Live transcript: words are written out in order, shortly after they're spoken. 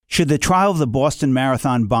Should the trial of the Boston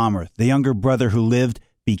Marathon bomber, the younger brother who lived,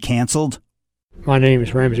 be canceled? My name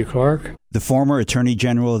is Ramsey Clark, The former Attorney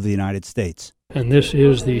General of the United States. and this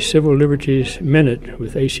is the Civil Liberties Minute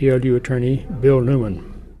with ACLU attorney Bill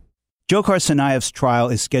Newman. Dzhokhar Tsarnaev's trial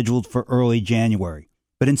is scheduled for early January.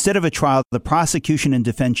 But instead of a trial, the prosecution and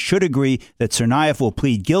defense should agree that Tsarnaev will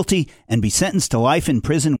plead guilty and be sentenced to life in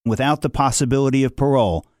prison without the possibility of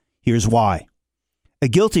parole. Here's why. A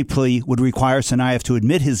guilty plea would require Tsarnaev to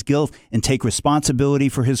admit his guilt and take responsibility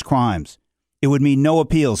for his crimes. It would mean no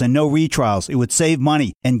appeals and no retrials. It would save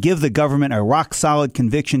money and give the government a rock-solid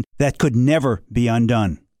conviction that could never be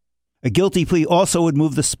undone. A guilty plea also would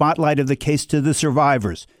move the spotlight of the case to the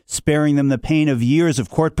survivors, sparing them the pain of years of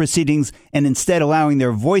court proceedings and instead allowing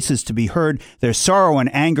their voices to be heard, their sorrow and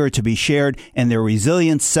anger to be shared, and their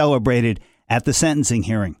resilience celebrated at the sentencing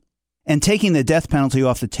hearing. And taking the death penalty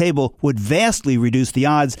off the table would vastly reduce the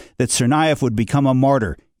odds that Tsarnaev would become a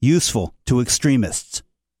martyr, useful to extremists.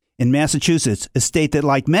 In Massachusetts, a state that,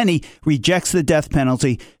 like many, rejects the death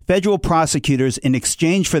penalty, federal prosecutors, in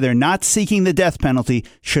exchange for their not seeking the death penalty,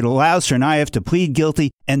 should allow Tsarnaev to plead guilty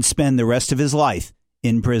and spend the rest of his life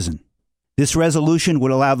in prison. This resolution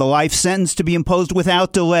would allow the life sentence to be imposed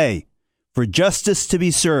without delay, for justice to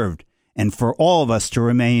be served, and for all of us to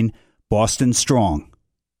remain Boston strong.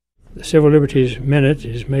 The Civil Liberties Minute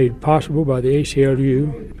is made possible by the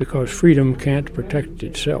ACLU because freedom can't protect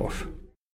itself.